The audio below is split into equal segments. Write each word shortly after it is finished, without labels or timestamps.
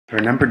There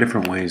are a number of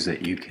different ways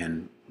that you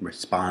can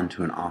respond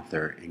to an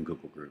author in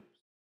Google Groups.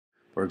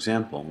 For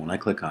example, when I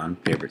click on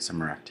Favorite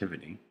Summer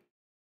Activity,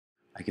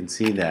 I can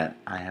see that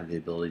I have the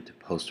ability to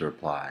post a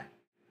reply.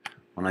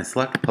 When I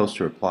select Post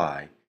a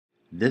Reply,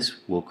 this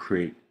will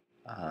create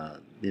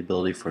the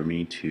ability for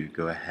me to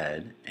go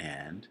ahead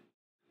and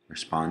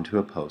respond to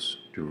a post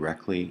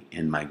directly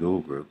in my Google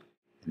group,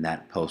 and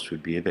that post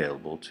would be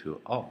available to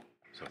all.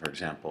 So for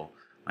example,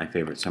 my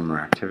favorite summer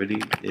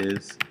activity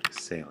is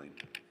sailing.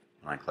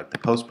 When I click the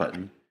Post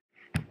button,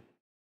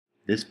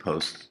 this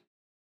post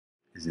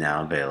is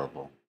now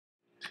available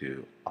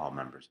to all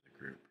members of the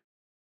group.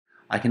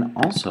 I can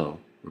also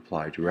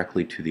reply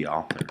directly to the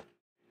author,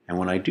 and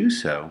when I do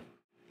so,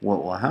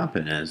 what will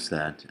happen is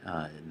that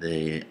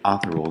the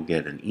author will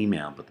get an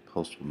email, but the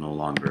post will no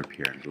longer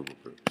appear in Google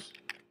Groups.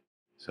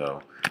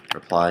 So,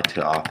 reply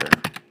to author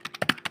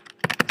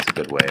is a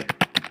good way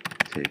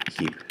to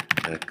keep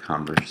the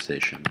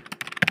conversation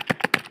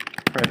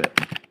private.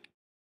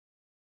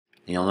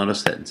 And you'll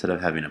notice that instead of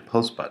having a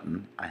post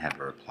button, I have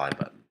a reply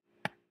button.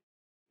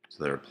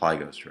 So the reply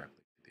goes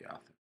directly to the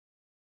author.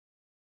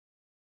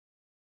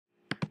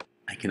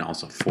 I can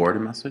also forward a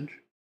message.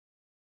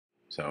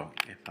 So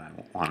if I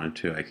wanted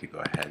to, I could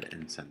go ahead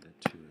and send it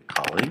to a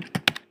colleague.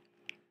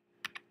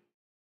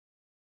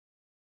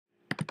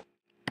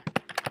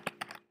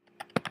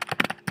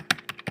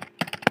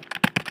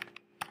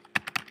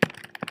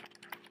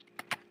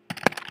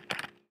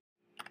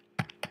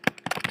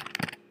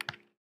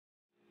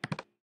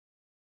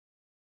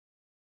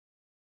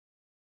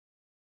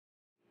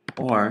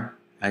 Or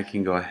I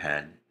can go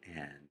ahead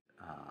and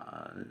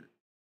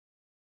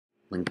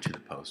link to the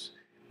post,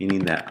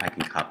 meaning that I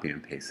can copy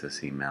and paste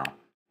this email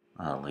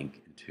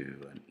link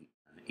into an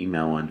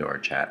email window or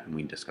chat, and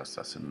we can discuss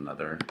this in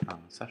another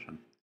session.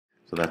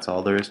 So that's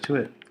all there is to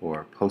it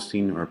for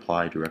posting a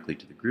reply directly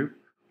to the group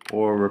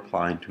or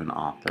replying to an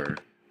author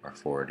or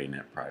forwarding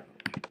it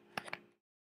privately.